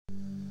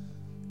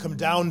Come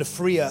down to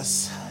free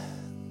us.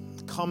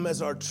 Come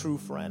as our true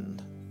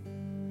friend.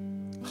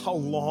 How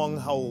long,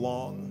 how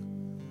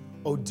long?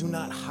 Oh, do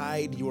not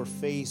hide your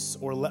face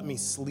or let me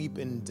sleep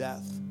in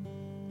death,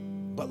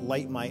 but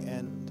light my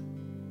end,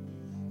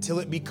 till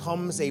it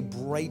becomes a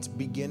bright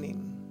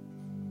beginning.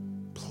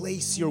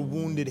 Place your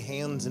wounded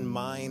hands in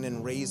mine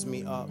and raise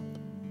me up,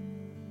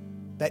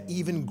 that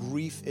even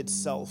grief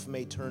itself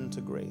may turn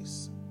to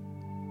grace.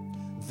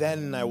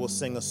 Then I will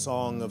sing a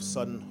song of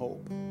sudden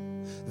hope.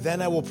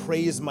 Then I will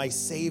praise my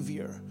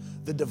Savior,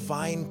 the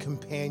divine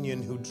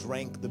companion who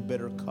drank the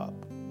bitter cup,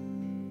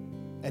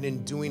 and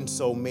in doing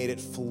so made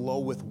it flow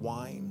with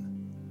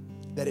wine,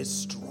 that his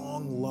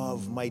strong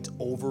love might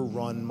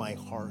overrun my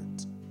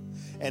heart,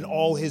 and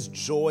all his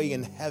joy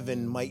in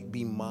heaven might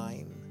be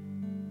mine.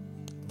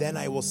 Then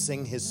I will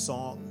sing his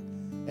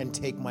song and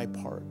take my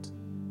part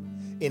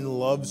in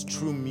love's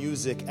true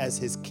music as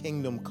his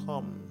kingdom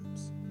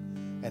comes,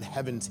 and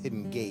heaven's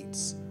hidden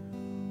gates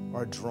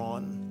are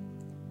drawn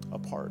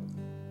apart.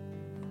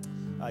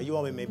 You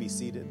all may be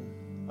seated.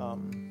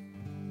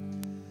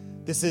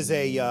 This is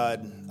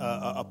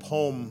a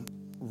poem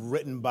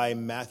written by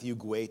Matthew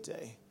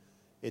Guete.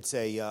 It's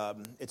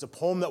a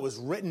poem that was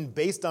written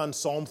based on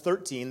Psalm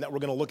 13 that we're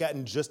going to look at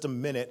in just a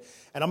minute.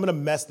 And I'm going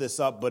to mess this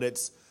up, but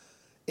its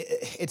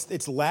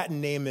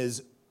Latin name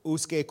is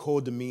Usque co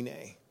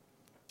Domine.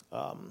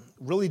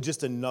 Really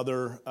just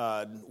another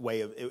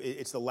way of,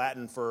 it's the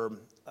Latin for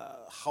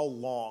how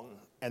long,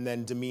 and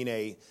then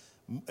Domine,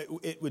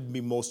 it would be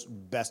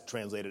best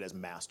translated as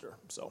master.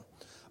 So,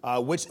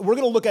 which we're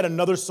going to look at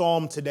another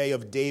psalm today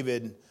of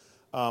David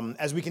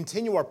as we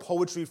continue our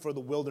Poetry for the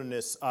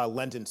Wilderness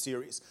Lenten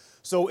series.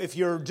 So if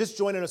you're just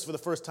joining us for the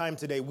first time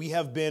today, we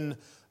have been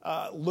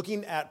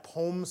looking at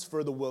poems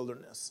for the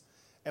wilderness.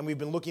 And we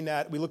looked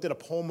at a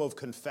poem of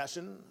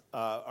confession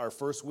our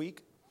first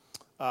week.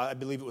 I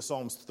believe it was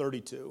Psalms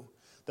 32.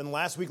 Then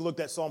last week looked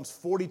at Psalms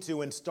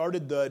 42 and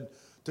started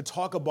to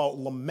talk about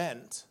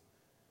lament.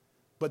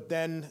 But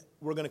then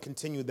we're going to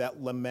continue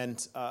that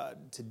lament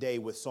today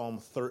with Psalm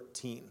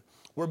 13.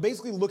 We're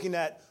basically looking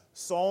at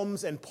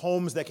psalms and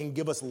poems that can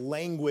give us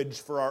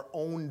language for our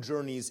own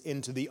journeys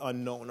into the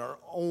unknown, our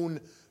own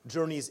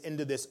journeys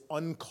into this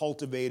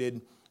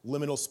uncultivated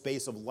liminal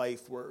space of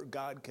life where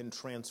God can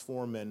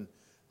transform and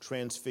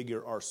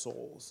transfigure our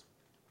souls.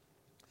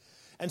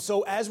 And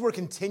so as we're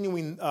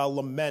continuing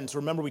lament,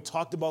 remember we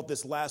talked about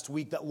this last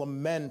week, that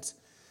lament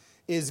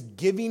is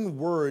giving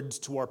words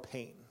to our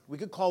pain. We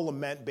could call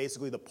lament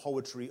basically the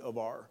poetry of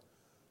our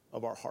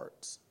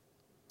hearts.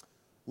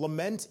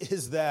 Lament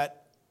is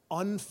that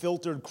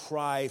unfiltered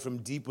cry from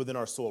deep within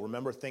our soul.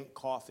 Remember, think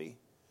coffee.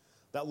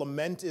 That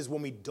lament is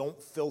when we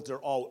don't filter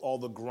all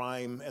the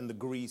grime and the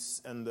grease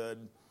and the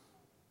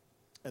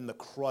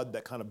crud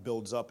that kind of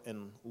builds up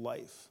in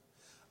life.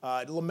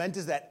 Lament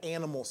is that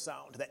animal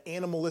sound, that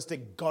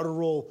animalistic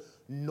guttural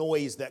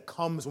noise that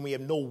comes when we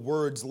have no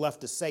words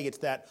left to say. It's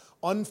that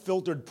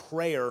unfiltered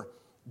prayer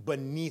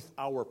beneath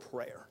our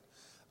prayer.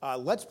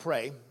 Let's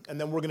pray,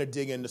 and then we're going to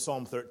dig into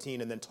Psalm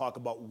 13 and then talk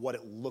about what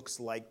it looks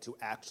like to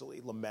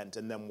actually lament,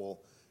 and then we'll,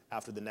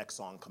 after the next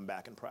song, come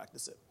back and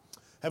practice it.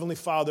 Heavenly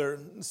Father,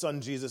 Son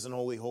Jesus, and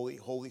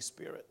Holy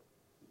Spirit,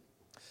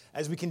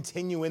 as we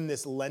continue in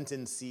this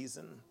Lenten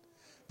season,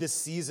 this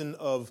season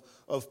of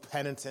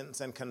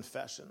penitence and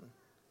confession,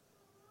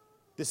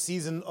 this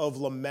season of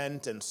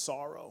lament and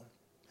sorrow,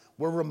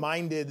 we're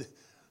reminded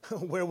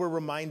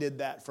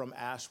that from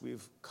ash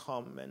we've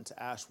come and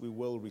to ash we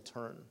will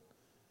return.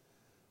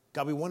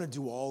 God, we want to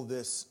do all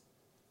this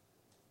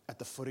at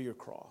the foot of your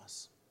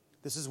cross.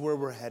 This is where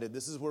we're headed.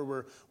 This is where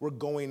we're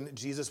going.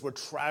 Jesus, we're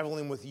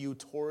traveling with you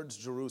towards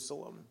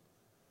Jerusalem,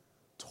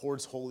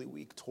 towards Holy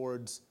Week,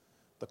 towards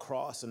the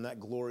cross and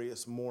that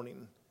glorious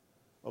morning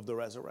of the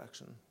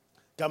resurrection.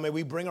 God, may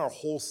we bring our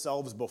whole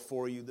selves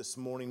before you this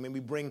morning. May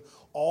we bring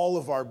all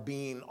of our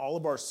being, all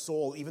of our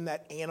soul, even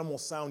that animal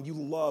sound. You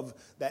love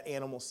that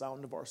animal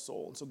sound of our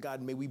soul. And so,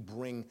 God, may we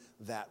bring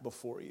that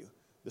before you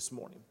this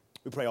morning.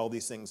 We pray all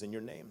these things in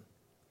your name.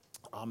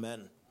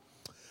 Amen.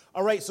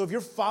 All right, so if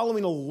you're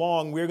following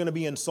along, we're going to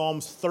be in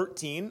Psalms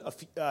 13,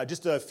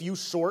 just a few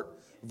short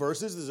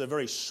verses. This is a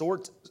very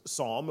short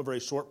psalm, a very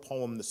short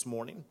poem this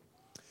morning.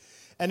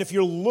 And if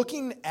you're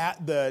looking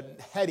at the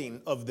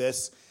heading of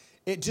this,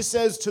 it just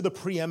says to the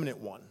preeminent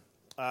one,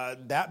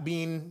 that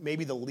being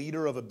maybe the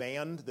leader of a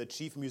band, the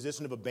chief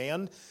musician of a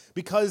band,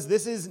 because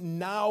this is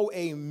now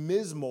a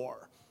mizmor,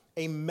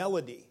 a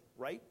melody,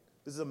 right?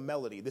 This is a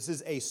melody. This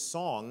is a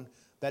song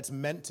that's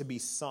meant to be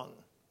sung.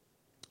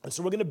 And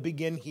so we're going to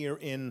begin here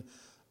in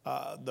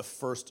the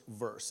first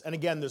verse. And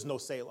again, there's no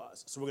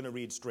selahs, so we're going to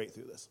read straight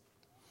through this.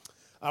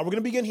 We're going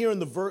to begin here in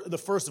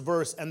the first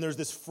verse, and there's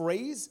this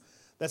phrase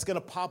that's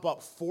going to pop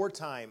up 4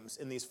 times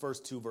in these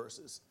first 2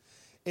 verses.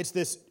 It's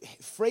this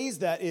phrase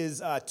that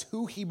is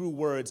 2 Hebrew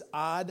words,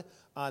 ad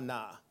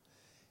anah.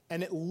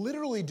 And it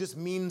literally just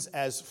means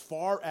as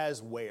far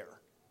as where.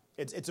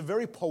 It's a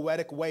very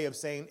poetic way of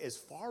saying as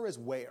far as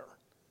where.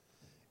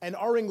 And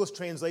our English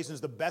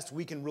translations, the best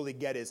we can really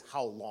get is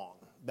how long.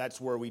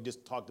 That's where we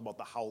just talked about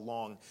the how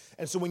long.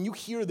 And so when you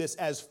hear this,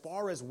 as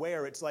far as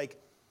where, it's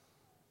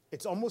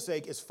almost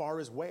like as far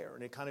as where,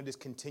 and it kind of just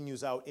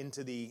continues out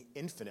into the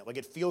infinite. Like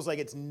it feels like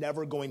it's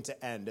never going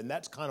to end, and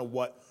that's kind of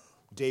what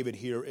David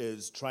here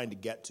is trying to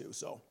get to.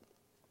 So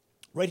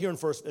right here in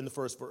the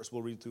first verse,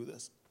 we'll read through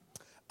this.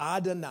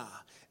 Adonai,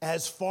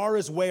 as far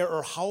as where,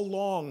 or how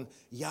long,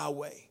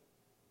 Yahweh,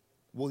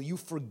 will you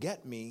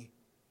forget me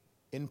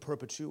in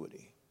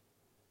perpetuity?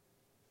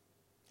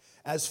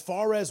 As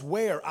far as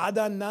where,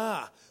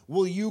 Adonai,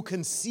 will you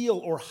conceal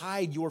or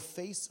hide your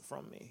face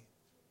from me?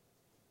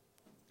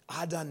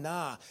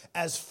 Adonai,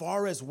 as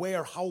far as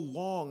where, how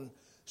long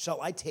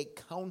shall I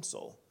take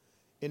counsel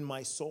in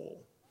my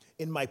soul,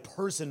 in my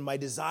person, my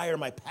desire,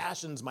 my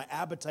passions, my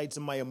appetites,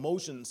 and my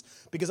emotions,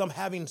 because I'm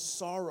having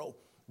sorrow,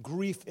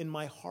 grief in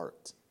my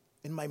heart,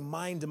 in my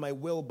mind and my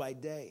will by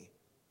day.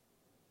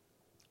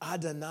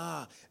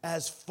 Adonai,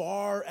 as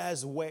far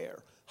as where,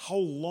 how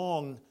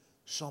long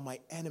shall my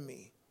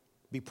enemy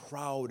be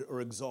proud or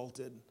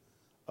exalted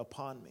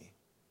upon me?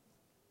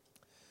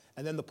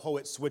 And then the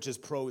poet switches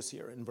prose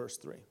here in verse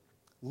 3.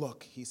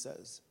 Look, he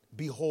says,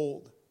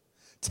 behold,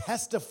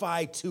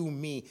 testify to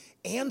me,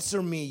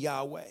 answer me,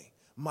 Yahweh,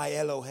 my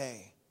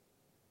Elohei.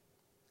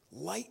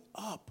 Light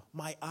up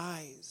my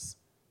eyes,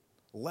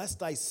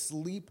 lest I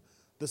sleep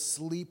the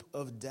sleep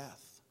of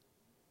death.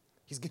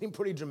 He's getting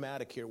pretty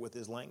dramatic here with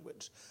his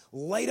language.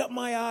 Light up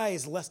my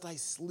eyes, lest I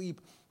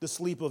sleep the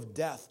sleep of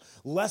death,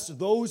 lest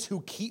those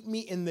who keep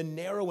me in the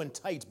narrow and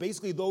tight,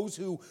 basically those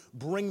who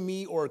bring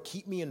me or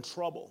keep me in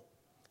trouble,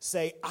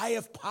 say, I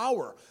have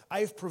power,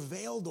 I have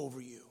prevailed over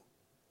you.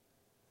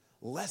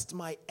 Lest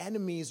my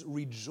enemies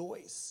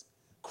rejoice,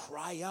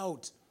 cry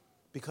out,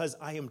 because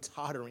I am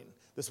tottering.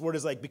 This word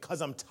is like,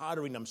 because I'm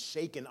tottering, I'm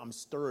shaken, I'm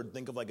stirred.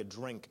 Think of like a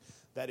drink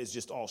that is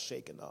just all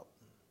shaken up.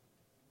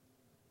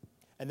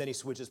 And then he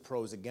switches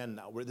prose again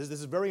now. This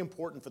is very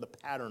important for the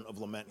pattern of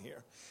lament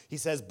here. He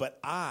says, but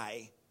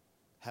I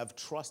have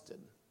trusted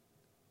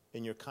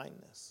in your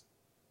kindness,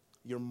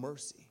 your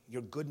mercy,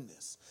 your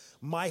goodness.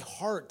 My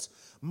heart,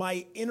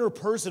 my inner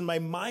person, my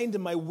mind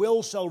and my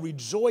will shall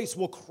rejoice,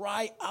 will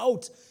cry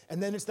out.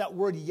 And then it's that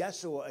word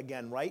Yeshua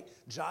again, right?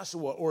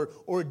 Joshua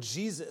or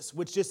Jesus,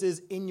 which just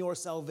is in your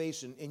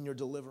salvation, in your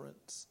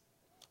deliverance.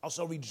 I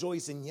shall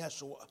rejoice in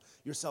Yeshua,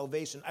 your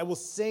salvation. I will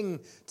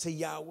sing to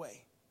Yahweh,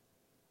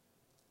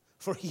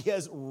 for he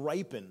has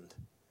ripened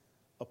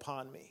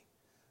upon me.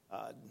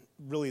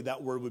 Really,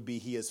 that word would be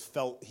he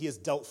has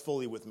dealt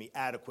fully with me,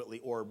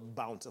 adequately or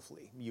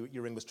bountifully.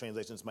 Your English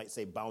translations might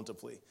say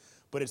bountifully.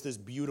 But it's this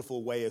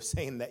beautiful way of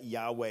saying that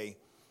Yahweh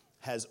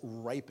has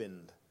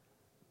ripened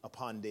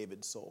upon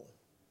David's soul.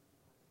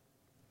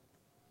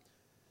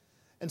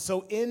 And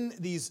so in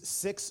these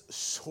 6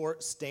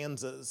 short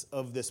stanzas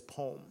of this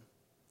poem,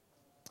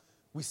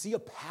 we see a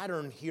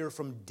pattern here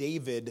from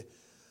David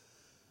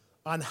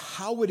on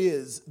how it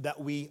is that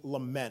we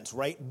lament,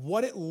 right?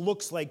 What it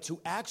looks like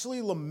to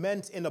actually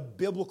lament in a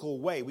biblical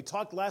way. We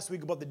talked last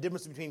week about the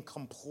difference between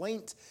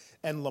complaint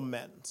and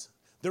lament.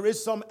 There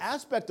is some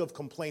aspect of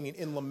complaining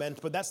in lament,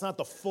 but that's not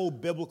the full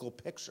biblical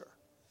picture.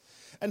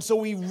 And so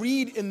we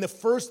read in the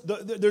first,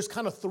 there's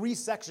kind of 3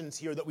 sections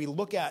here that we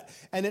look at,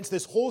 and it's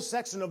this whole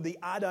section of the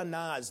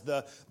Adonais,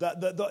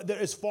 the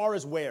as far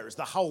as wheres,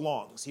 the how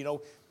longs. You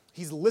know,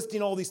 he's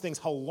listing all these things.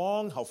 How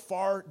long, how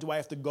far do I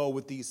have to go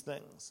with these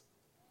things?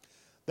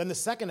 Then the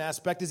second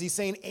aspect is he's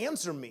saying,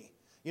 answer me.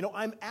 You know,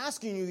 I'm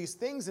asking you these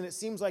things, and it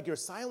seems like you're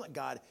silent,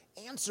 God.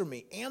 Answer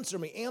me, answer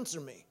me, answer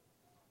me.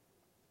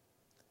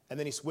 And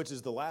then he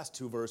switches the last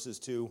 2 verses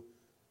to,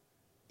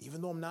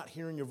 even though I'm not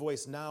hearing your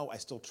voice now, I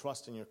still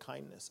trust in your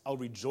kindness. I'll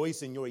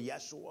rejoice in your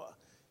Yeshua,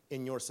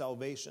 in your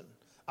salvation.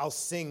 I'll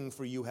sing,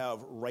 for you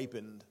have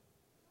ripened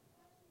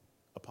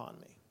upon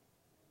me.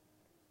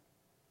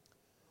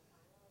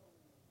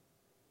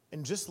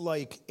 And just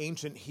like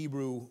ancient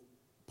Hebrew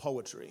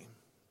poetry,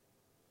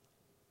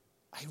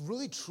 I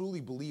really truly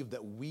believe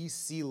that we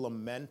see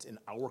lament in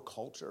our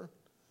culture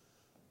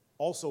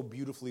also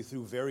beautifully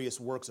through various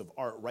works of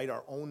art, right?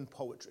 Our own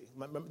poetry.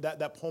 Remember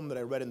that poem that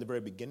I read in the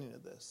very beginning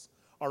of this.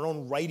 Our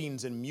own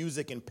writings and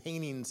music and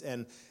paintings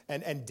and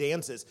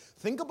dances.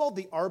 Think about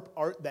the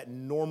art that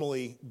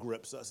normally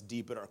grips us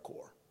deep at our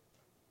core.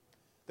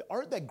 The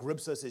art that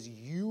grips us is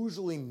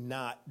usually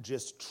not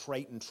just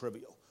trite and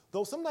trivial,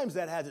 though sometimes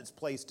that has its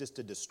place just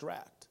to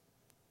distract.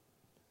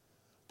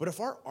 But if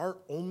our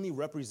art only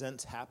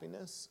represents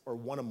happiness or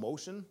one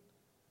emotion,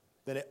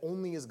 then it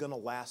only is going to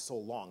last so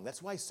long.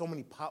 That's why so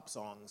many pop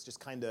songs just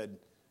kind of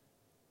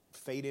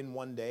fade in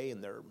one day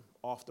and they're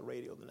off the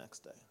radio the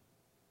next day.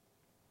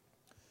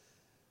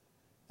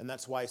 And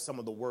that's why some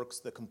of the works,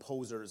 the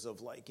composers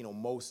of like, you know,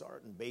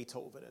 Mozart and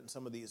Beethoven and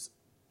some of these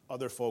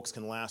other folks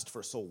can last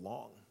for so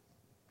long.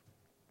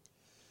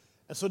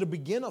 And so to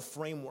begin a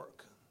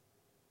framework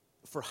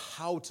for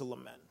how to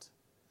lament,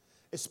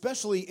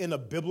 especially in a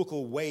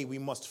biblical way, we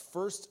must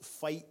first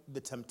fight the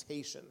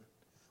temptation.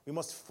 We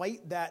must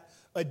fight that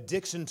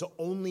addiction to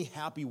only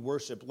happy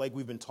worship like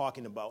we've been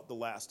talking about the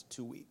last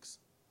 2 weeks.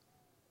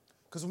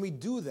 Because when we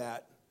do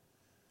that,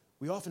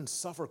 We often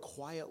suffer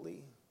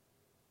quietly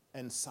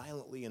and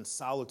silently in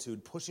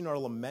solitude, pushing our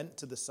lament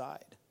to the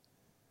side.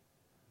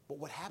 But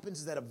what happens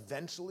is that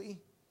eventually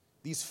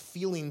these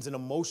feelings and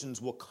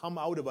emotions will come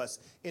out of us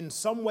in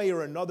some way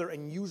or another,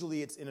 and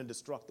usually it's in a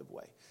destructive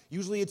way.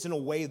 Usually it's in a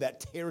way that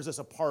tears us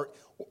apart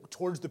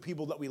towards the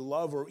people that we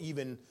love or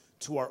even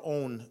to our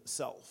own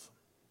self.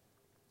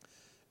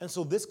 And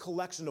so this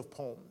collection of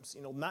poems,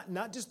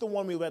 not just the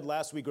one we read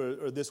last week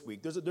or this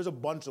week, there's a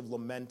bunch of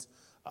lament,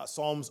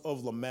 psalms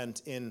of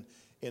lament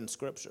in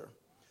Scripture,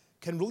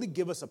 can really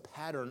give us a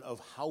pattern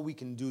of how we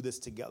can do this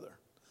together,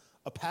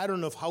 a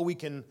pattern of how we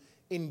can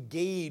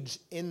engage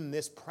in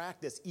this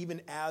practice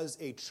even as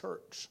a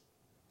church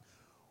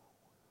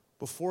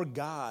before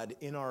God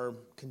in our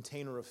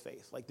container of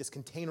faith, like this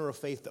container of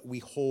faith that we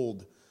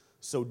hold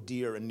so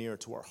dear and near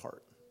to our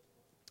heart.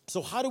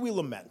 So how do we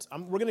lament?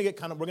 We're going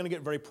to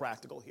get very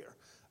practical here.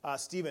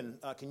 Stephen,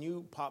 can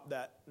you pop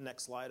that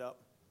next slide up?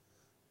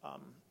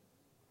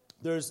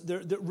 There's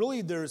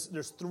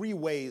three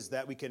ways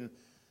that we can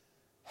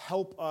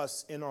help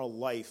us in our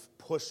life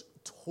push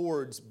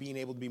towards being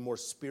able to be more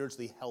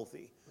spiritually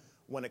healthy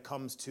when it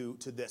comes to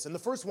this. And the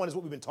first one is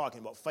what we've been talking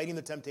about, fighting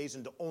the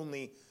temptation to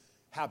only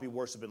happy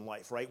worship in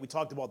life, right? We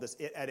talked about this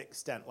at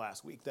extent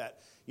last week, that,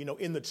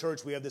 in the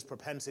church we have this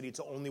propensity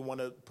to only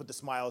want to put the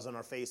smiles on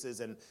our faces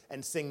and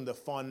sing the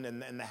fun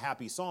and the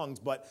happy songs,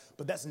 but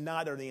that's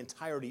not the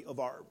entirety of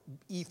our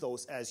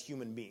ethos as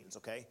human beings,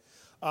 okay?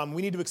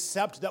 We need to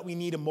accept that we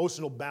need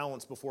emotional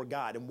balance before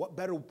God, and what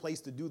better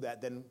place to do that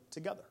than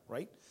together,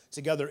 right?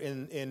 Together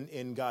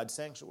in God's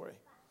sanctuary.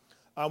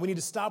 We need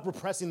to stop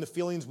repressing the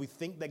feelings we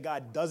think that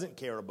God doesn't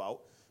care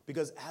about,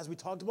 because as we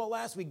talked about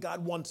last week,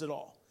 God wants it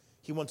all.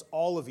 He wants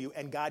all of you,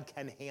 and God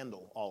can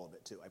handle all of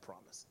it too, I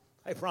promise.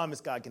 I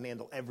promise God can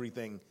handle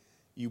everything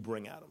you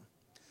bring at him.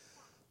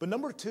 But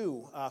number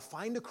two,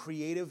 find a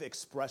creative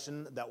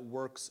expression that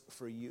works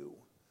for you.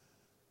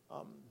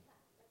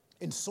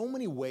 In so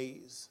many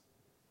ways,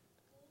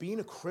 being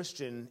a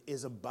Christian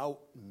is about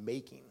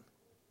making.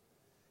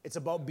 It's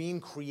about being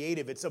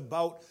creative. It's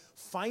about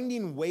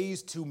finding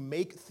ways to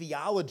make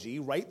theology,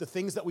 right, the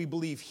things that we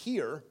believe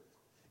here,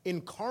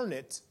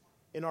 incarnate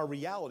in our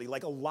reality,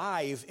 like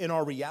alive in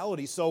our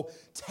reality. So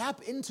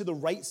tap into the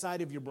right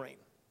side of your brain.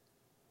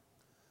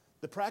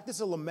 The practice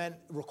of lament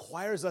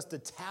requires us to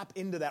tap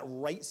into that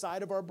right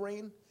side of our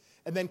brain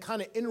and then kind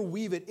of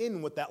interweave it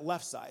in with that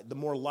left side, the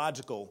more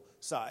logical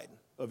side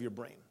of your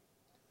brain.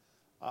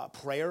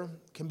 Prayer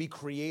can be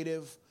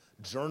creative,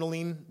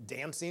 journaling,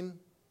 dancing,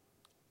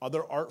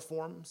 other art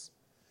forms.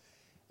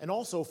 And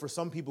also, for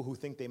some people who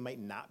think they might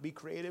not be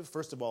creative,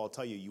 first of all, I'll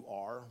tell you, you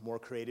are more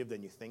creative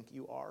than you think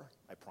you are,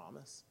 I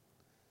promise.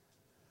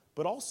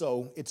 But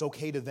also, it's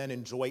okay to then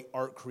enjoy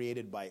art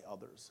created by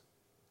others,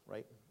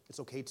 right? It's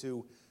okay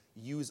to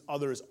use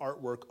others'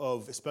 artwork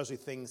of, especially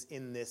things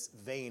in this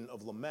vein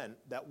of lament,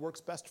 that works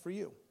best for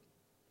you.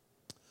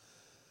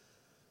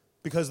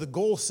 Because the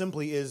goal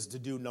simply is to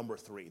do number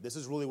three. This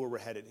is really where we're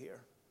headed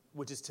here,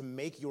 which is to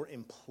make your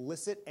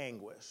implicit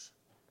anguish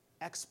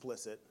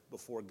explicit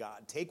before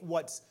God. Take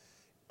what's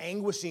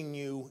anguishing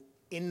you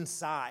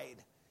inside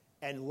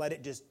and let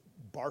it just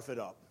barf it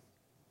up,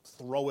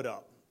 throw it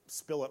up,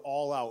 spill it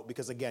all out,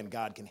 because again,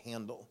 God can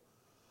handle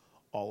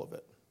all of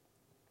it.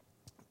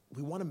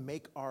 We want to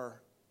make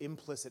our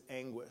implicit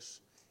anguish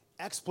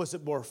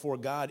explicit before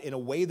God in a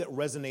way that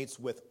resonates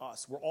with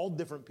us. We're all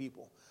different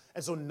people.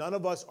 And so none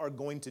of us are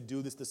going to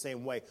do this the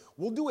same way.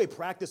 We'll do a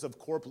practice of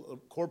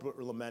corporate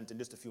lament in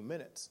just a few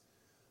minutes.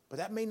 But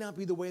that may not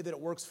be the way that it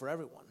works for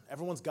everyone.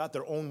 Everyone's got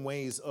their own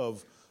ways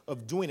of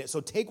doing it.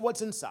 So take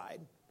what's inside,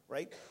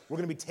 right? We're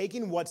going to be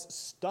taking what's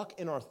stuck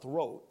in our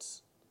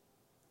throats,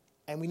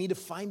 and we need to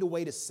find a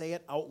way to say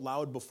it out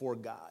loud before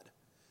God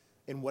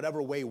in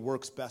whatever way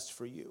works best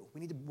for you.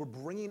 We're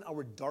bringing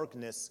our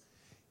darkness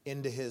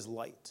into his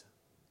light.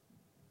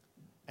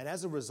 And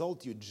as a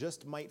result, you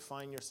just might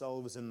find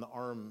yourselves in the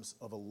arms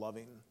of a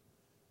loving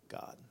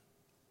God.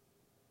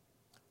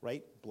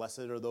 Right? Blessed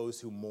are those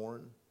who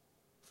mourn,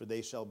 for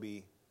they shall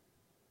be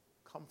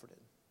comforted.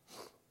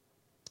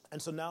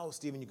 And so now,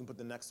 Stephen, you can put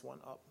the next one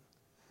up.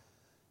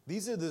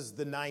 These are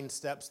the 9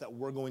 steps that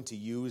we're going to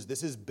use.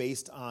 This is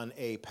based on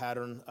a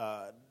pattern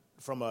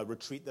from a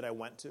retreat that I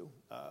went to,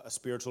 a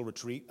spiritual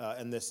retreat.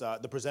 And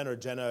the presenter,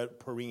 Jenna,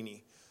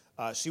 Perrine,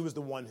 she was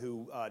the one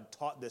who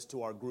taught this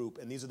to our group.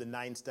 And these are the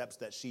 9 steps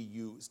that she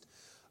used.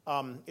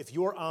 If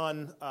you're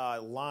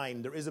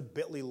online, there is a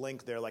bit.ly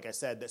link there, like I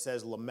said, that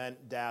says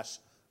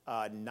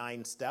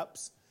Lament-9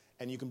 steps.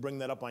 And you can bring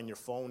that up on your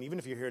phone, even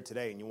if you're here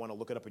today and you want to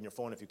look it up on your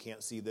phone if you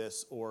can't see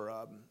this,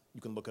 or you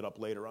can look it up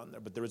later on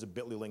there. But there is a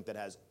bit.ly link that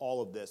has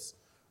all of this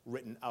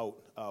written out,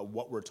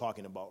 what we're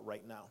talking about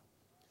right now.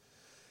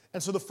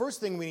 And so the first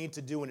thing we need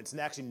to do, and it's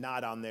actually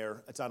not on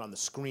there, it's not on the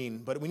screen,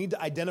 but we need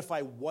to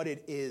identify what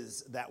it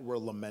is that we're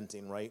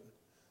lamenting, right?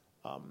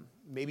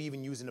 Maybe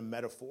even using a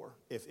metaphor,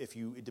 if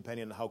you,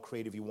 depending on how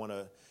creative you want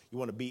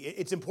to be.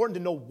 It's important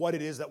to know what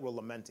it is that we're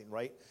lamenting,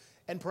 right?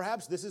 And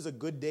perhaps this is a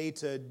good day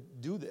to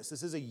do this.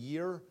 This is a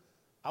year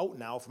out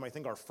now from, I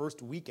think, our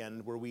first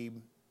weekend where we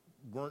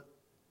weren't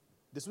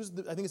This was,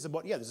 I think it's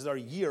about, this is our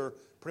year,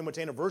 pretty much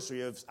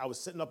anniversary of, I was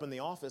sitting up in the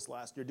office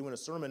last year doing a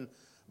sermon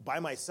by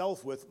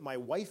myself with my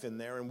wife in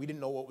there, and we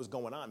didn't know what was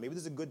going on. Maybe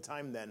this is a good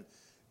time then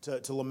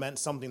to lament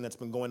something that's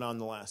been going on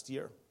the last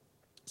year.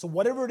 So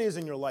whatever it is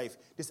in your life,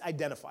 just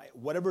identify it.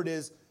 Whatever it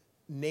is,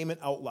 name it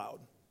out loud.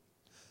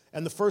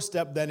 And the first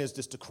step then is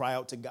just to cry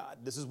out to God.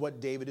 This is what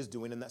David is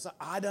doing, and that's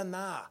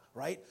Adonai,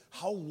 right?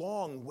 How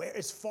long, where,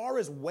 as far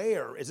as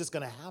where is this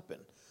going to happen?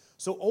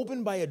 So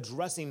open by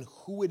addressing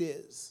who it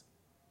is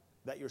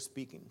that you're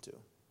speaking to.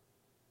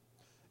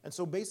 And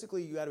so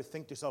basically you got to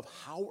think to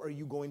yourself, how are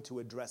you going to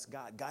address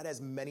God? God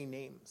has many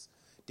names.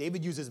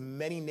 David uses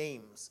many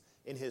names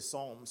in his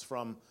Psalms,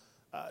 from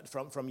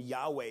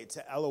Yahweh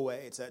to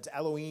Eloah to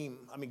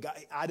Elohim. I mean, God,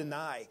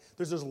 Adonai.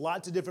 There's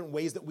lots of different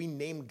ways that we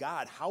name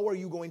God. How are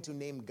you going to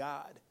name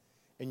God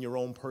in your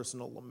own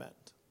personal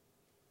lament?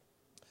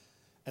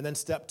 And then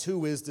step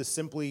 2 is to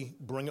simply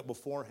bring it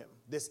before him.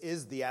 This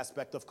is the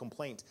aspect of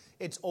complaint.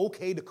 It's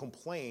okay to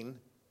complain,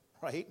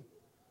 right?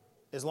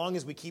 As long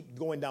as we keep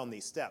going down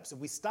these steps. If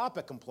we stop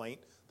at complaint,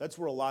 that's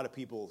where a lot of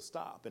people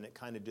stop, and it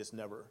kind of just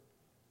never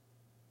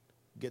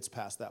gets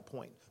past that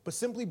point. But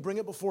simply bring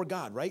it before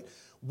God, right?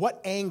 What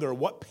anger,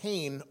 what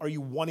pain are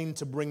you wanting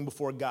to bring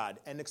before God?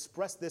 And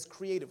express this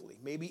creatively,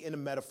 maybe in a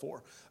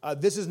metaphor.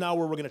 This is now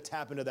where we're going to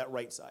tap into that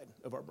right side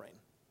of our brain.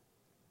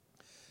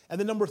 And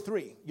then number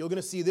 3, you're going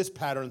to see this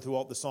pattern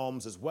throughout the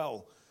Psalms as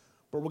well,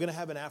 but we're going to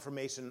have an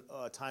affirmation,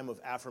 a time of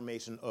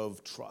affirmation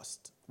of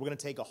trust. We're going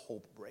to take a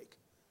hope break,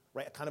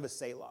 right? Kind of a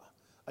Selah,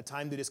 a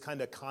time to just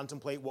kind of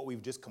contemplate what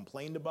we've just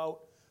complained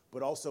about,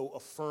 but also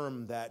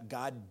affirm that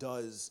God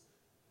does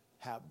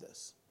have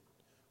this.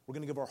 We're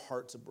going to give our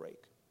hearts a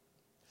break.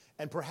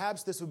 And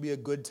perhaps this would be a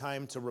good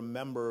time to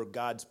remember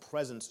God's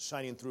presence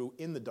shining through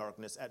in the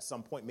darkness at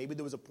some point. Maybe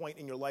there was a point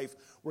in your life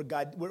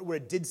where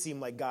it did seem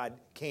like God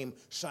came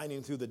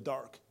shining through the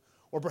dark.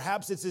 Or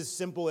perhaps it's as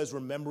simple as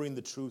remembering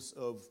the truths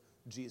of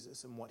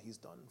Jesus and what he's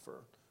done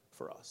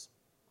for us.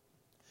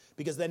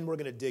 Because then we're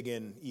going to dig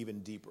in even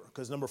deeper.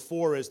 Because number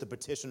 4 is the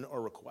petition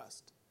or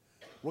request.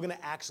 We're going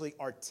to actually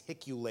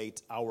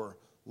articulate our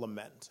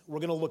lament. We're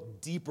going to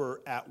look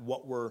deeper at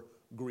what we're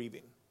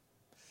grieving.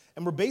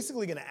 And we're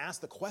basically going to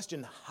ask the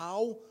question,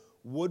 how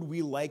would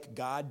we like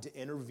God to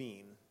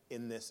intervene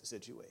in this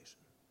situation?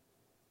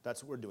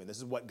 That's what we're doing. This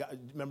is what God,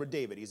 remember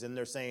David, he's in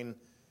there saying,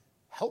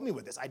 help me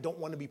with this. I don't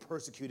want to be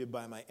persecuted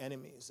by my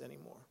enemies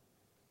anymore.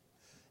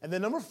 And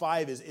then number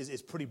 5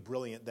 is pretty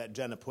brilliant that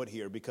Jenna put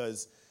here,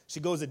 because she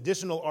goes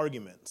additional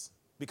arguments,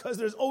 because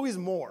there's always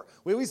more.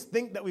 We always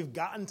think that we've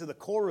gotten to the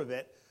core of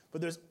it,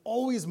 but there's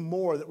always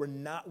more that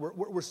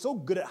we're so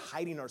good at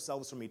hiding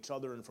ourselves from each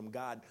other and from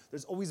God.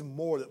 There's always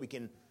more that we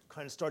can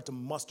kind of start to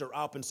muster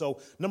up. And so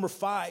number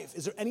 5,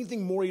 is there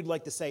anything more you'd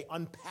like to say?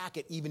 Unpack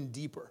it even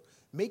deeper.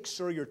 Make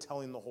sure you're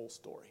telling the whole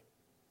story.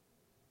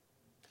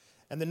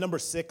 And then number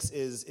 6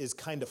 is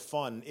kind of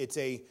fun. It's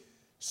a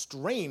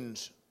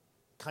strange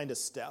kind of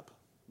step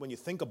when you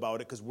think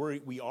about it, because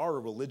we are a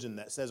religion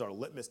that says our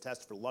litmus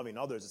test for loving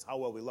others is how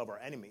well we love our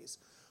enemies.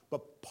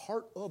 But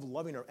part of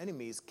loving our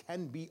enemies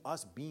can be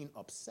us being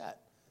upset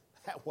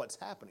at what's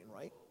happening,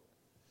 right?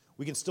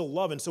 We can still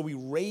love, and so we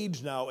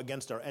rage now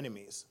against our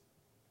enemies.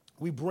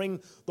 We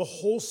bring the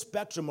whole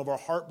spectrum of our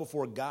heart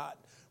before God.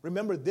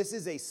 Remember, this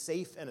is a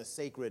safe and a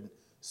sacred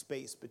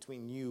space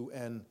between you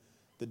and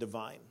the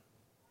divine.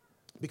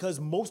 Because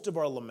most of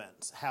our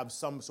laments have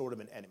some sort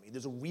of an enemy.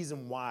 There's a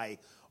reason why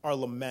our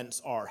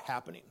laments are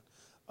happening.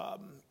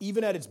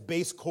 Even at its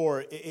base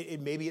core,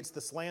 maybe it's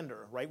the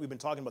slander, right? We've been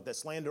talking about that,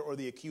 slander or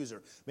the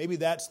accuser. Maybe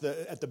that's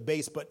at the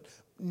base, but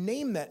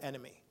name that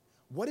enemy.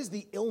 What is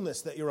the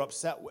illness that you're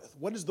upset with?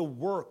 What is the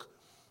work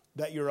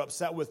that you're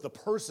upset with, the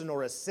person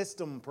or a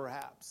system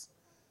perhaps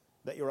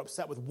that you're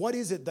upset with? What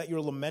is it that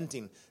you're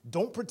lamenting?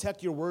 Don't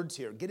protect your words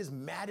here. Get as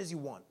mad as you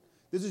want.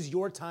 This is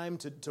your time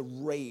to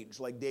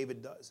rage like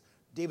David does.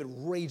 David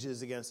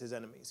rages against his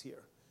enemies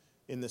here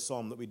in this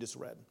psalm that we just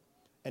read.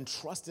 And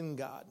trust in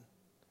God.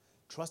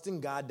 Trust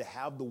in God to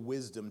have the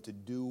wisdom to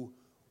do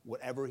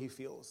whatever he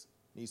feels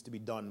needs to be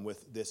done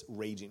with this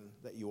raging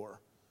that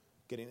you're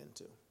getting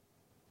into.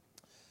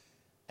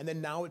 And then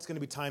now it's going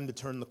to be time to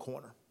turn the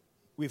corner.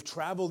 We've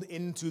traveled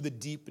into the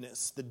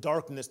deepness, the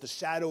darkness, the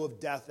shadow of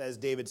death, as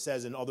David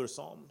says in other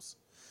psalms.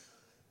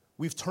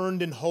 We've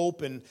turned in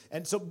hope, and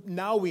so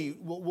now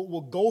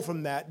we'll go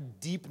from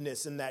that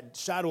deepness and that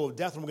shadow of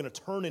death, and we're going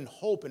to turn in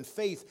hope and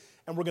faith,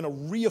 and we're going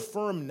to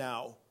reaffirm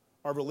now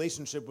our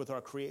relationship with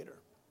our Creator.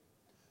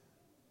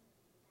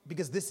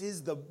 Because this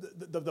is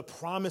the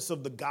promise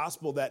of the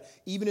gospel, that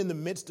even in the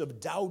midst of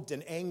doubt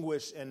and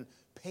anguish and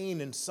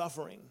pain and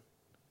suffering,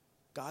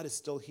 God is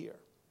still here.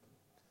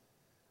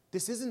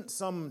 This isn't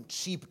some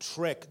cheap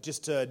trick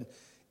just to,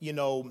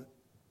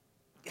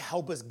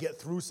 help us get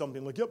through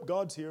something like, yep,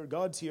 God's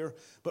here.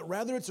 But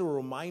rather it's a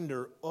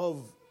reminder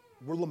of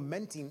we're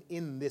lamenting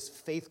in this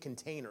faith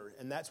container,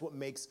 and that's what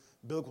makes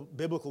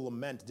biblical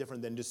lament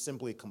different than just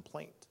simply a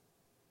complaint.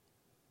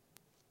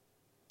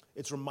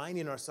 It's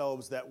reminding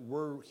ourselves that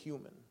we're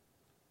human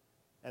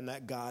and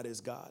that God is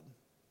God.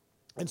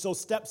 And so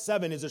step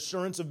 7 is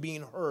assurance of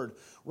being heard,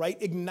 right?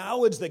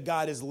 Acknowledge that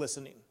God is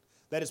listening,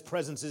 that his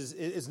presence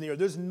is near.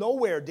 There's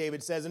nowhere,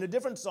 David says in a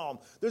different psalm,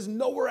 there's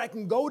nowhere I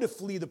can go to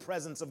flee the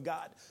presence of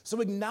God. So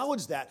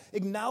acknowledge that.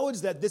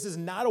 Acknowledge that this is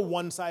not a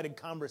one-sided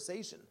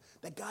conversation,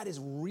 that God is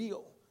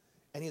real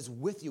and he is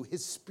with you.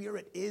 His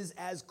spirit is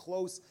as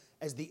close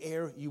as the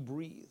air you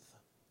breathe.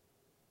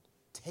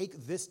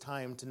 Take this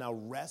time to now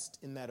rest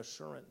in that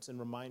assurance and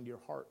remind your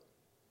heart.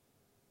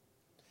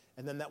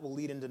 And then that will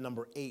lead into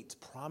number 8,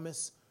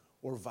 promise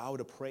or vow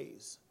to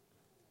praise.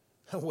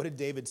 What did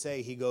David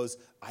say? He goes,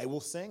 I will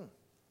sing.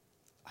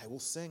 I will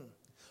sing.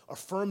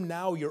 Affirm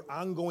now your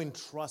ongoing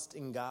trust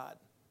in God,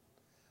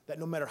 that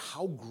no matter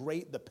how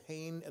great the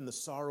pain and the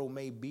sorrow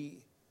may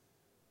be,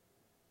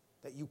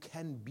 that you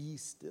can be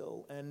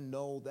still and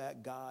know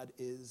that God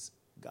is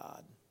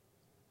God.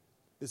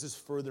 This is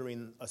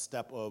furthering that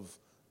step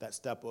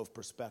of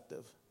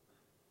perspective.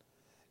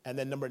 And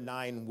then number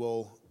 9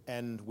 will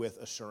end with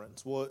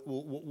assurance.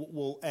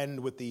 We'll end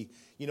with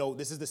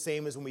this is the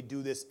same as when we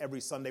do this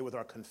every Sunday with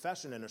our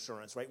confession and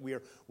assurance, right?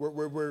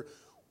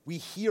 We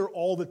hear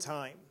all the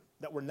time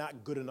that we're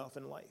not good enough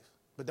in life.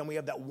 But then we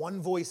have that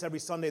one voice every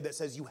Sunday that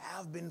says, you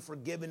have been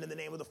forgiven in the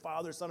name of the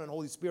Father, Son, and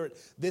Holy Spirit.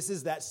 This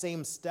is that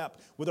same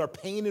step with our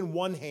pain in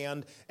one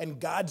hand and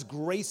God's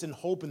grace and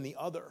hope in the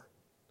other.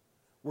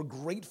 We're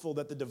grateful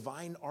that the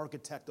divine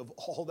architect of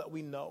all that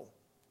we know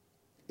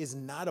is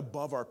not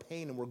above our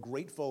pain, and we're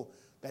grateful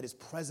that his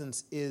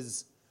presence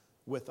is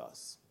with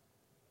us.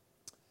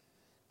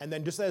 And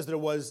then just as there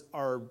was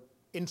our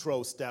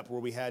intro step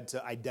where we had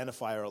to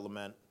identify our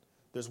lament,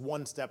 there's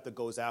one step that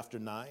goes after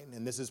 9,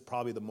 and this is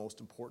probably the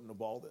most important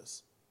of all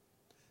this.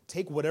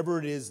 Take whatever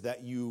it is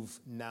that you've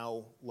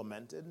now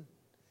lamented,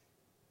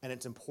 and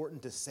it's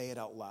important to say it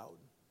out loud.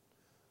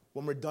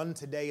 When we're done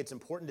today, it's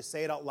important to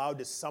say it out loud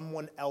to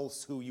someone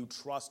else who you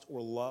trust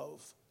or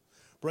love.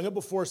 Bring it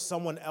before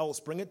someone else.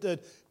 Bring it to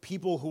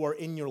people who are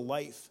in your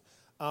life.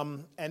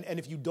 And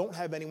if you don't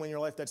have anyone in your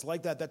life that's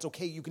like that, that's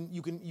okay. You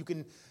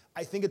can.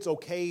 I think it's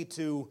okay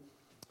to.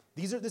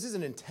 This is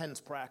an intense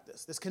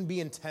practice. This can be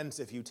intense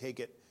if you take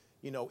it,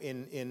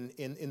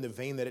 in the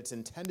vein that it's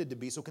intended to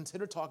be. So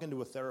consider talking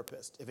to a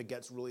therapist if it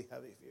gets really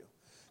heavy for you.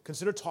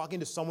 Consider talking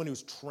to someone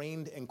who's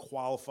trained and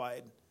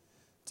qualified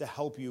to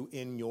help you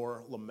in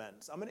your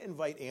laments. I'm going to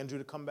invite Andrew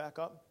to come back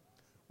up.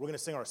 We're going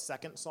to sing our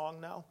second song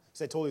now.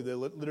 Because I told you the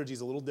liturgy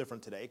is a little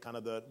different today, kind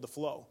of the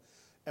flow.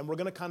 And we're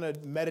going to kind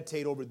of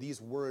meditate over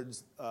these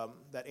words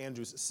that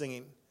Andrew's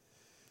singing.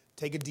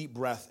 Take a deep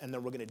breath, and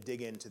then we're going to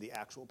dig into the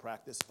actual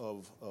practice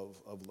of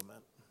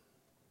lament.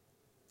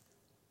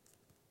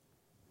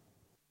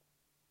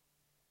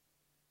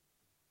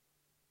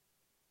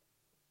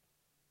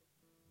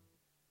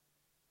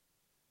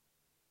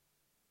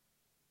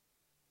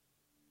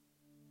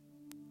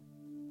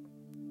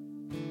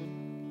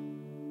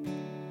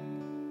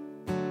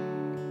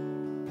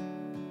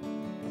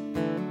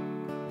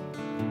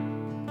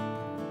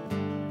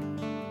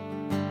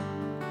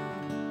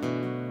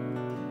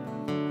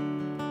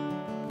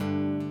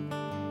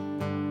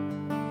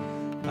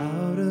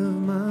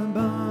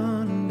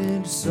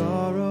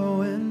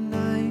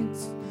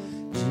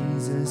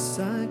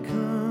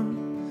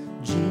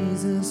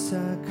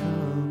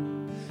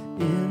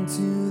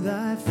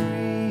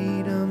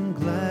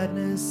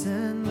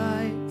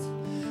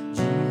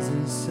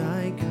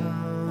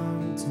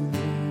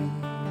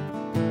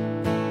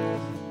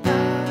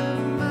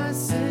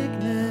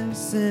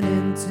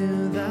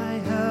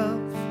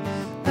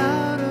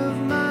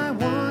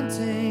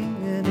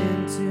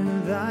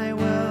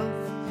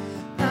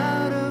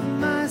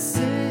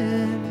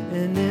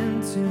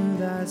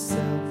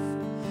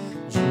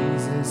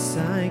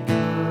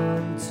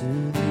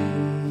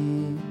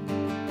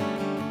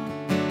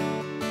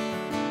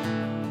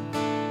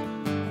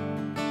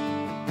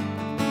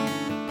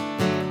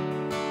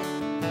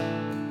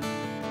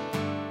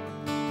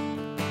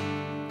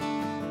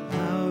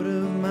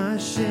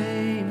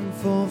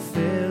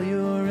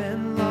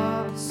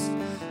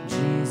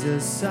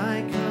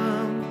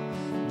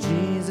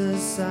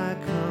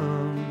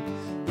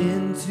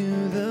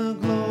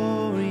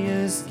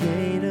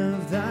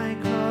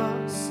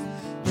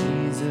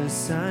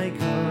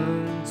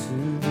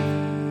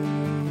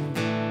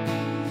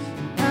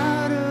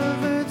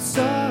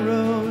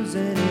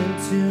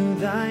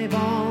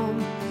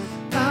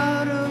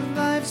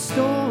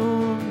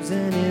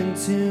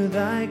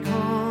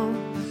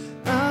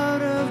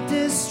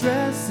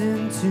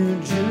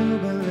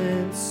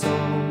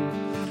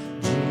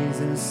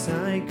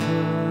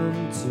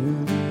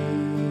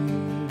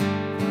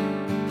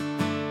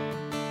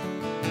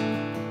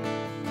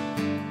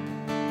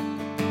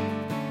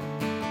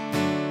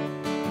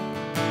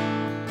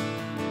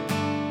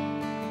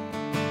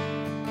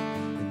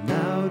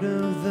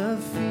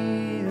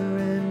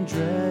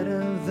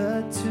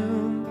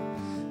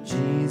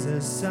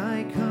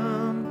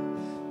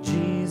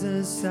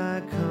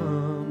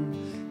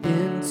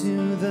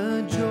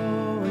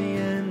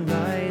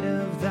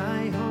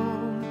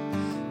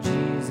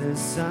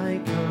 I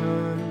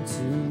come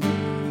to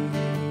thee.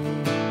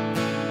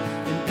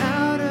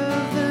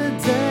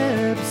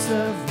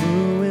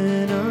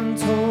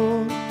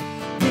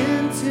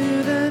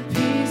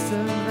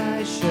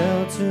 thy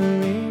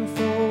sheltering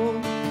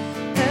fold,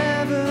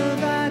 ever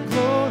thy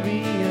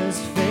glorious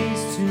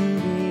face to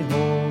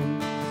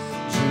behold.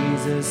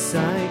 Jesus,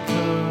 I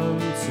come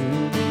to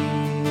thee.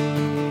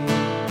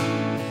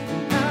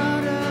 And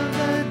out of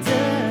the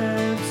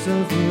depths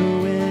of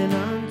ruin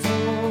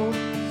untold,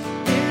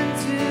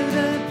 into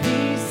the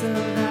peace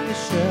of thy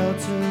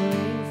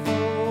sheltering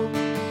fold,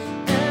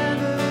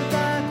 ever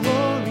thy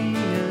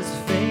glorious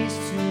face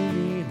to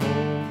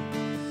behold.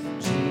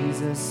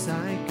 Jesus,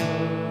 I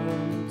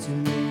come to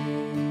thee.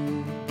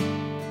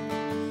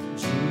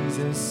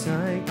 Jesus,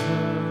 I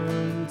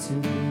come to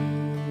thee.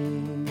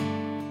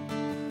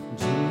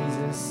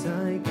 Jesus,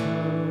 I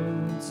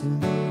come to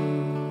thee.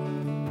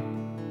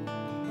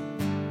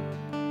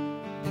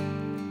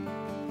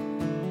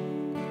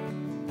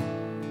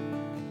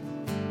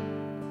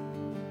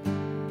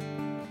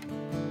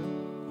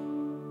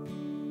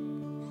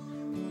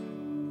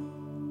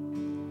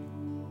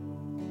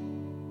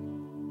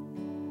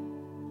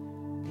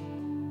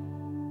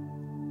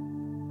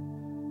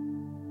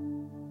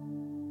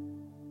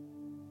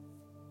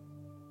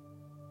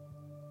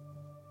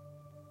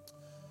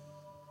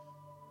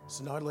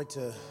 So now I'd like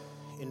to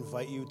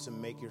invite you to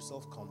make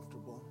yourself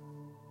comfortable.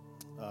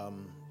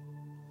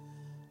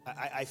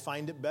 I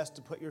find it best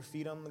to put your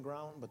feet on the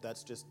ground, but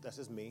that's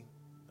just me.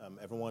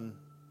 Everyone,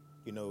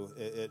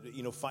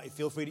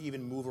 feel free to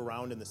even move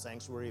around in the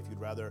sanctuary if you'd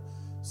rather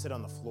sit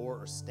on the floor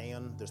or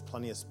stand. There's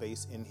plenty of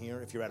space in here.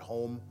 If you're at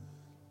home,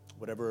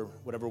 whatever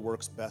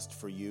works best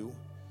for you.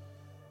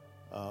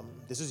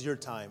 This is your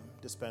time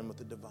to spend with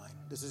the divine.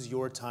 This is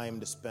your time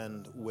to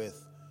spend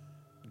with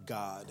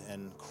God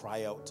and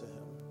cry out to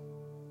him.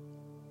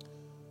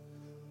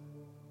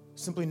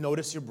 Simply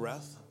notice your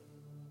breath.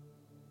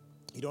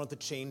 You don't have to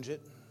change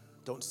it.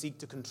 Don't seek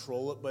to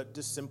control it, but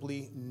just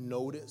simply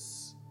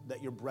notice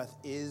that your breath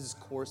is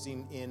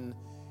coursing in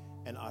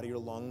and out of your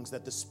lungs,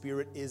 that the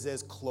Spirit is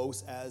as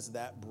close as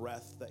that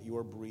breath that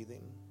you're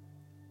breathing.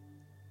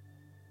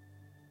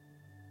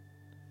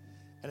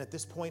 And at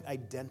this point,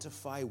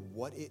 identify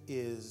what it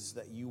is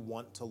that you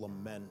want to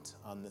lament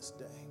on this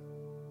day.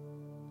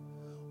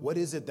 What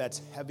is it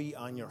that's heavy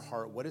on your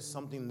heart? What is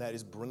something that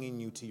is bringing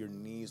you to your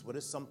knees? What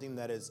is something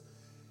that is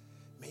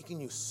making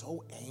you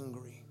so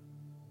angry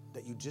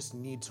that you just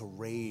need to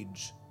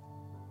rage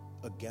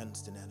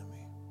against an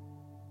enemy?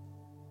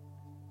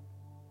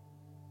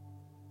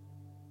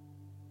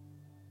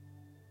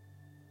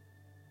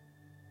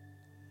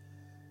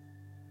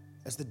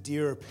 As the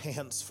deer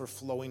pants for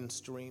flowing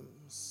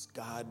streams,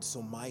 God,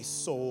 so my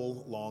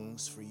soul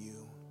longs for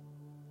you.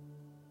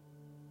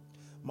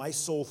 My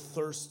soul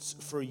thirsts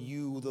for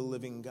you, the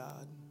living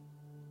God.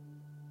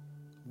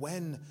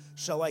 When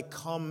shall I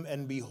come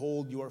and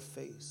behold your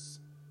face?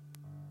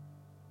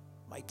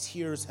 My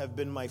tears have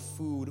been my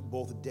food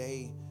both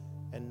day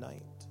and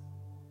night.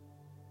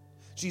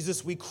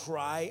 Jesus, we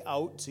cry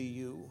out to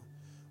you.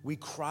 We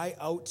cry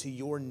out to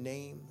your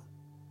name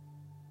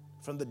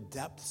from the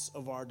depths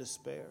of our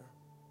despair,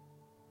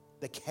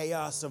 the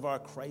chaos of our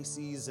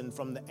crises, and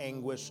from the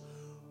anguish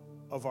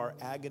of our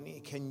agony.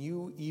 Can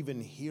you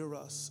even hear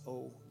us,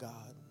 oh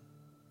God?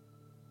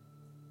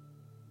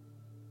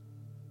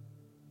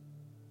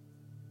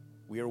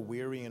 We are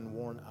weary and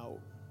worn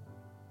out.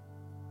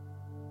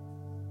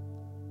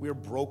 We are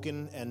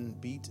broken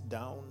and beat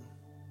down.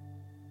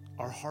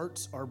 Our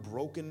hearts are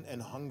broken and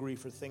hungry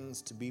for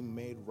things to be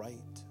made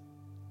right.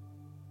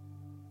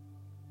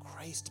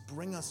 Christ,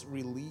 bring us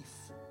relief.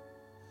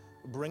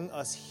 Bring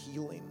us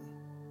healing.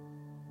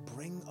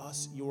 Bring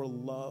us your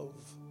love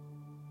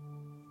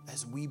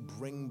as we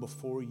bring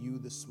before you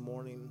this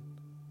morning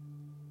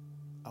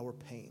our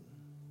pain.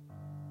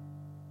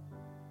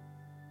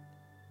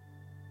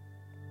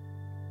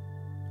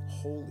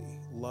 Holy,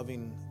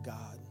 loving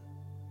God,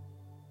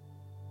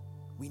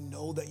 we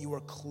know that you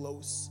are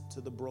close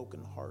to the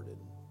brokenhearted.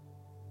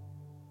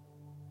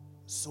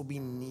 So be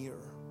near.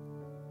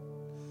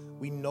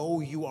 We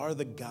know you are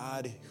the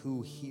God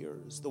who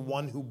hears, the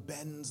one who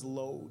bends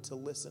low to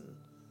listen,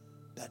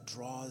 that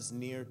draws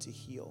near to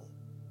heal.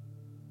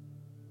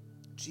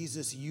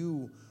 Jesus,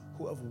 you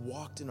who have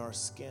walked in our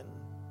skin,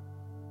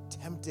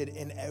 tempted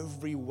in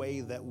every way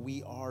that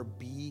we are,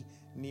 be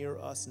near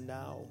us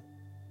now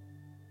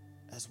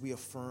as we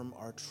affirm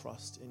our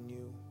trust in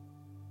you,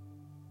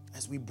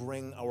 as we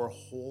bring our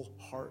whole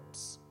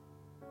hearts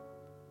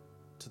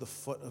to the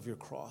foot of your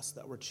cross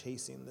that we're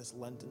chasing this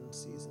Lenten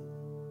season.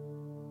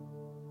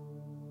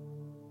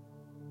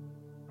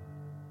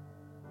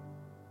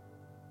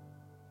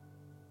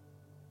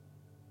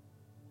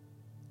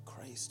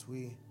 Christ,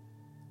 we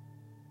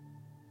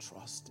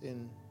trust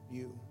in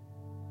you,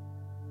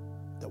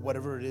 that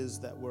whatever it is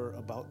that we're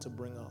about to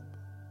bring up,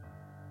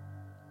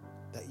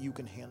 that you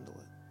can handle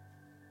it.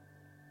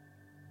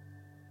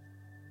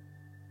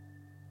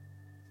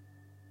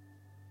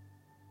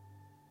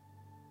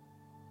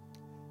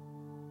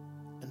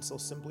 And so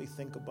simply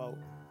think about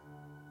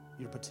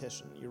your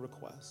petition, your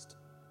request.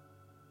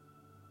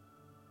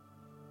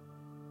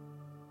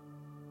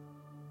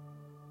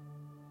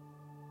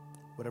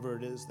 Whatever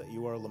it is that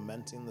you are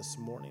lamenting this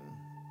morning,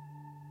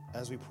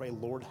 as we pray,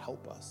 Lord,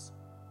 help us.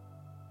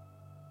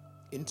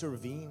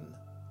 Intervene.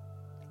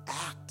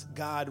 Act,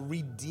 God,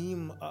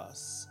 redeem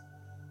us.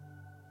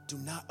 Do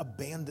not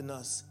abandon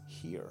us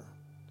here.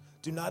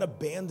 Do not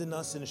abandon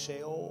us in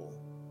Sheol.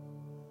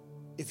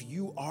 If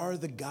you are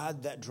the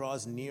God that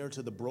draws near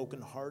to the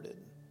brokenhearted,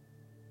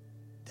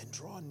 then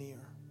draw near.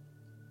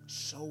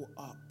 Show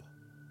up.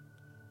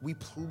 We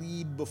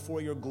plead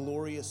before your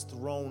glorious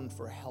throne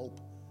for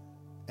help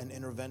and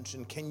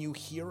intervention. Can you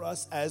hear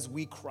us as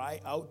we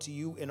cry out to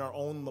you in our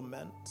own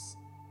laments?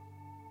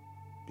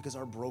 Because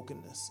our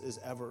brokenness is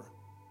ever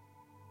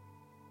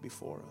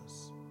before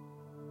us.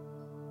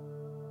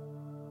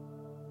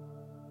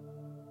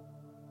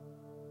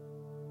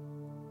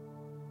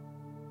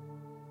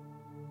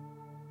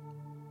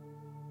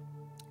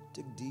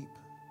 Dig deep.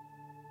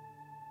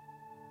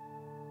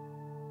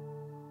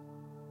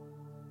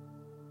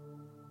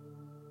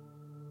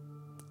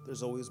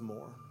 There's always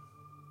more.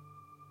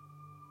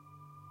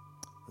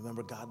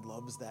 Remember, God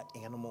loves that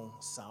animal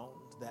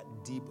sound, that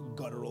deep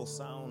guttural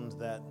sound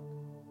that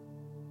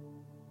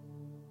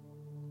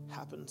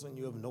happens when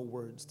you have no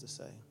words to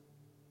say.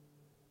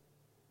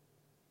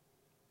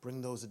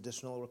 Bring those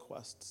additional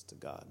requests to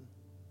God.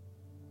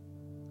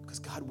 Because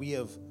God, we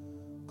have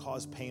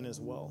caused pain as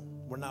well.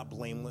 We're not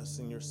blameless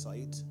in your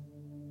sight.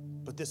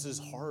 But this is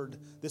hard.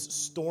 This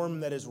storm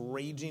that is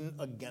raging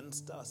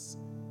against us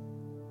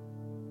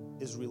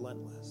is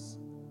relentless.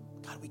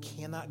 God, we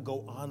cannot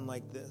go on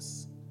like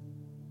this.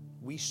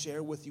 We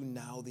share with you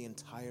now the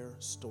entire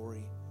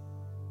story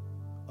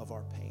of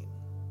our pain.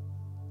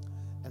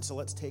 And so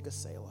let's take a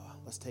Selah.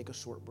 Let's take a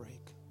short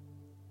break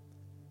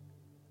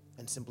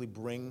and simply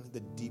bring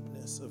the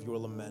deepness of your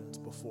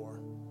lament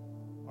before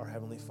our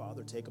Heavenly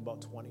Father. Take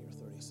about 20 or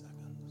 30 seconds.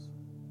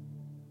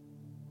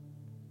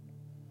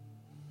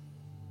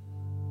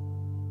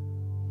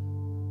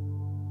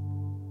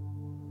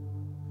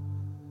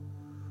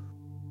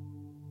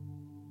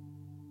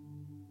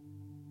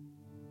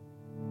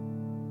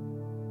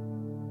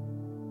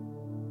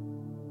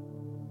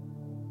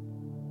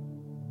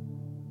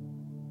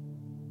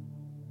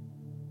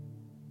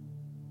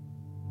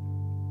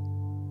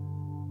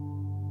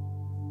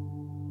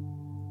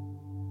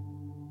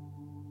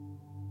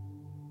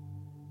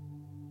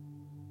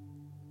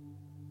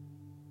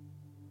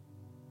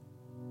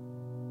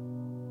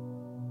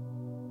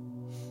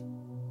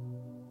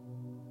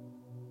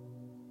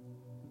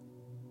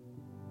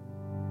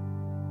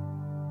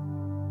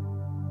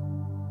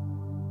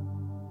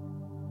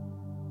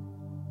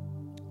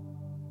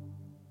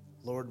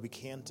 Lord, we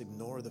can't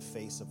ignore the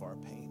face of our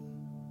pain.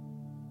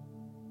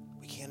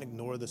 We can't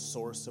ignore the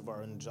source of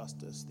our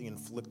injustice, the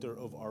inflictor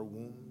of our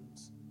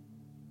wounds.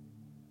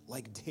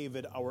 Like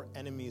David, our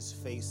enemy's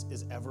face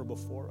is ever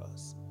before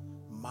us,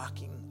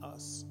 mocking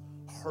us,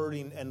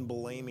 hurting and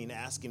blaming,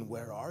 asking,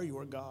 where are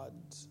your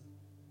gods?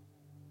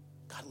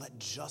 God, let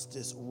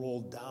justice roll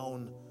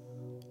down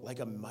like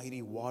a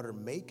mighty water.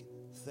 Make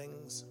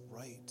things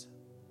right.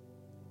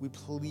 We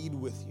plead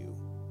with you.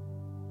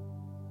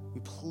 We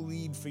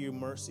plead for your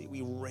mercy.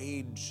 We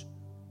rage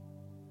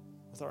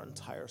with our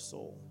entire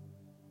soul,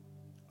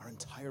 our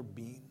entire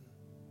being,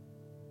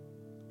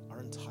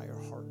 our entire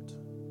heart.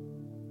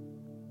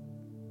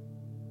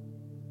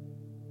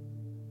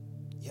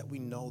 Yet we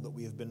know that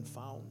we have been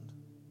found.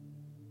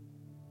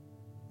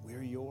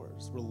 We're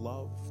yours. We're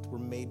loved. We're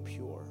made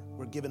pure.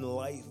 We're given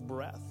life,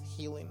 breath,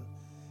 healing,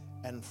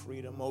 and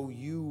freedom. Oh,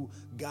 you,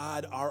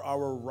 God, are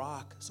our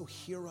rock. So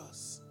hear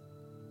us.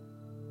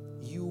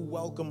 You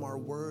welcome our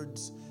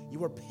words.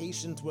 You are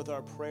patient with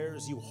our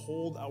prayers. You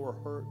hold our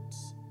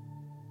hurts.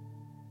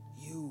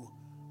 You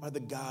are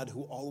the God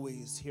who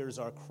always hears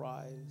our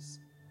cries.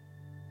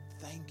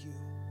 Thank you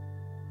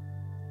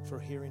for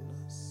hearing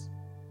us.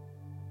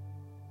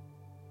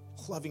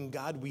 Loving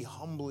God, we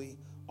humbly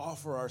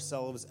offer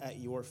ourselves at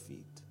your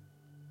feet.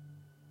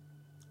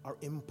 Our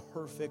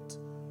imperfect,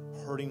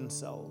 hurting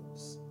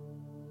selves,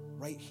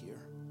 right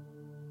here,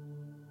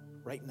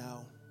 right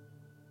now,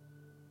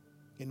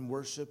 in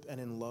worship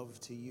and in love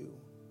to you.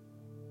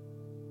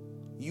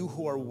 You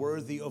who are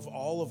worthy of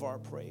all of our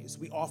praise.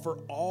 We offer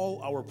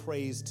all our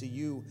praise to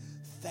you.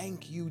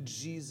 Thank you,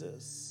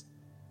 Jesus,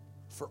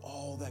 for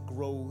all that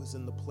grows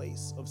in the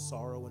place of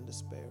sorrow and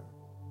despair.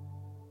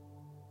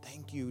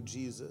 Thank you,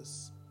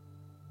 Jesus,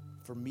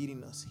 for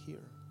meeting us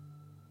here.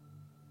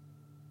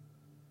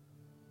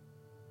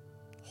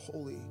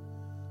 Holy,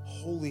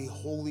 holy,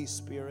 Holy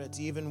Spirit,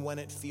 even when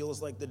it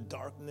feels like the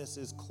darkness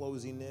is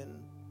closing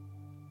in,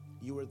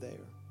 you are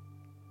there.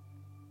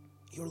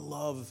 Your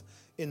love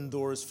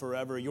endures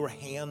forever. Your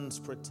hands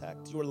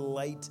protect. Your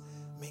light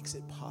makes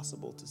it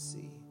possible to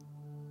see.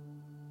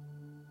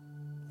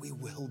 We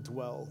will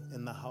dwell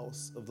in the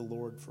house of the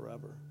Lord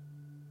forever.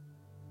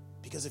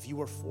 Because if you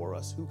are for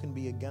us, who can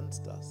be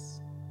against us?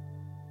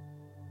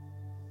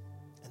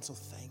 And so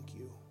thank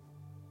you.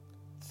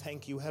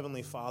 Thank you,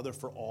 Heavenly Father,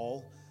 for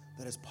all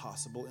that is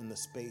possible in the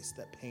space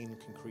that pain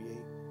can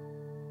create.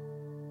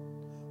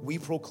 We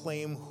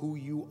proclaim who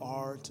you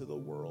are to the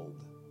world,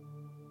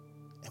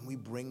 and we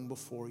bring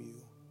before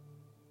you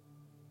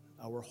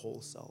our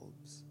whole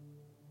selves.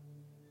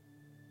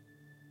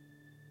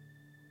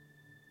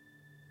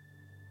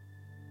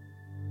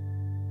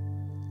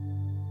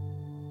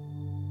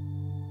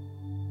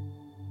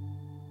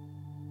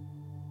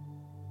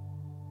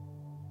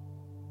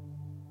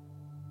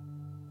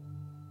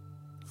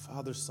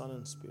 Father, Son,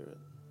 and Spirit.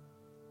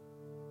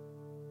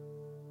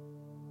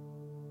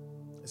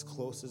 As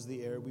close as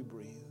the air we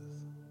breathe.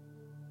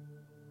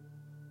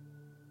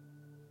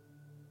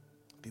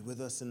 Be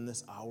with us in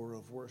this hour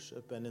of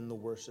worship and in the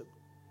worship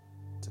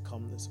to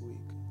come this week.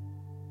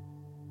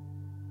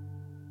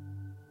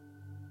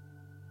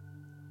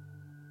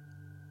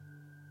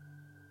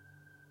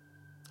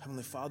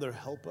 Heavenly Father,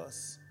 help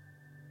us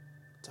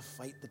to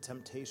fight the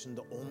temptation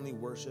to only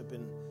worship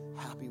in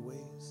happy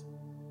ways.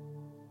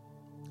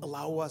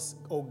 Allow us,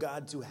 oh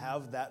God, to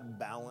have that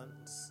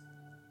balance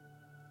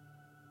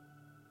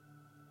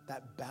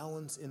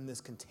in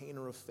this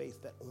container of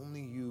faith that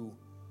only you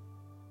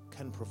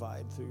can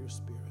provide through your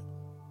Spirit.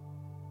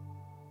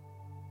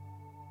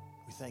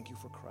 We thank you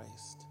for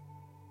Christ.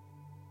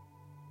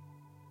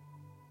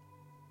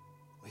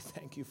 We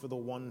thank you for the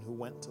one who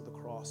went to the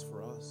cross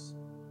for us.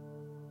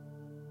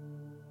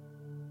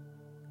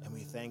 And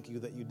we thank you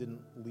that you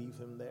didn't leave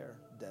him there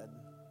dead,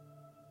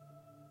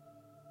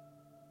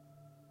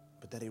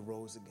 but that he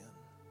rose again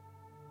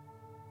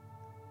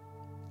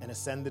and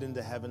ascended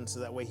into heaven so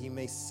that way he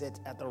may sit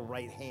at the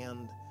right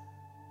hand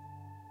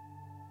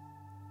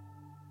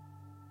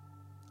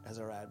as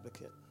our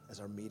advocate, as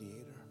our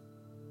mediator,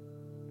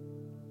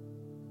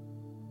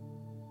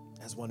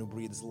 as one who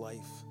breathes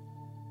life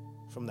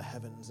from the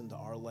heavens into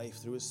our life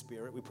through his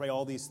Spirit. We pray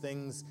all these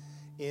things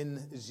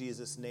in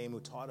Jesus' name, who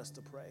taught us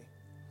to pray.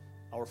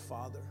 Our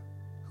Father,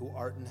 who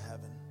art in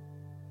heaven,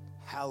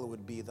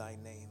 hallowed be thy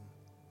name.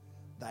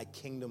 Thy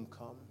kingdom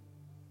come,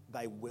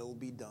 thy will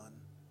be done,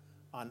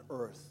 on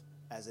earth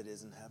as it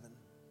is in heaven.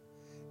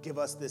 Give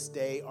us this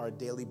day our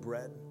daily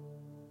bread,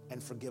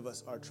 and forgive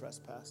us our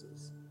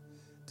trespasses.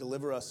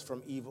 Deliver us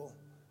from evil,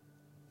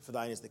 for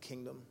thine is the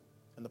kingdom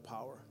and the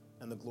power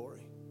and the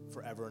glory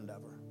forever and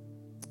ever.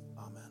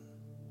 Amen.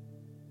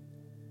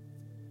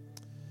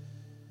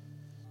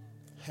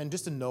 And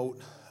just a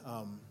note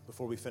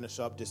before we finish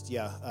up,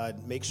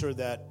 make sure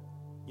that,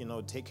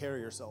 take care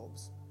of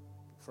yourselves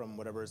from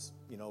whatever's,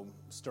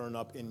 stirring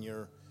up in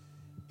your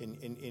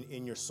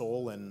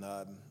soul. And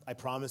I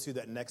promise you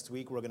that next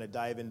week we're going to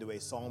dive into a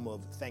psalm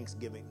of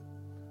thanksgiving,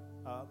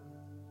 a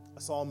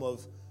psalm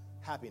of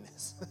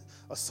happiness,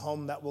 a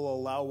psalm that will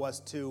allow us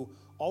to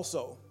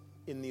also,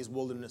 in these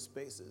wilderness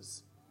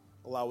spaces,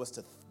 allow us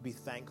to be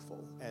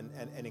thankful and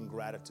in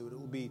gratitude. It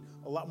will be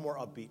a lot more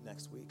upbeat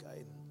next week,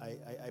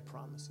 I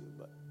promise you.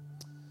 But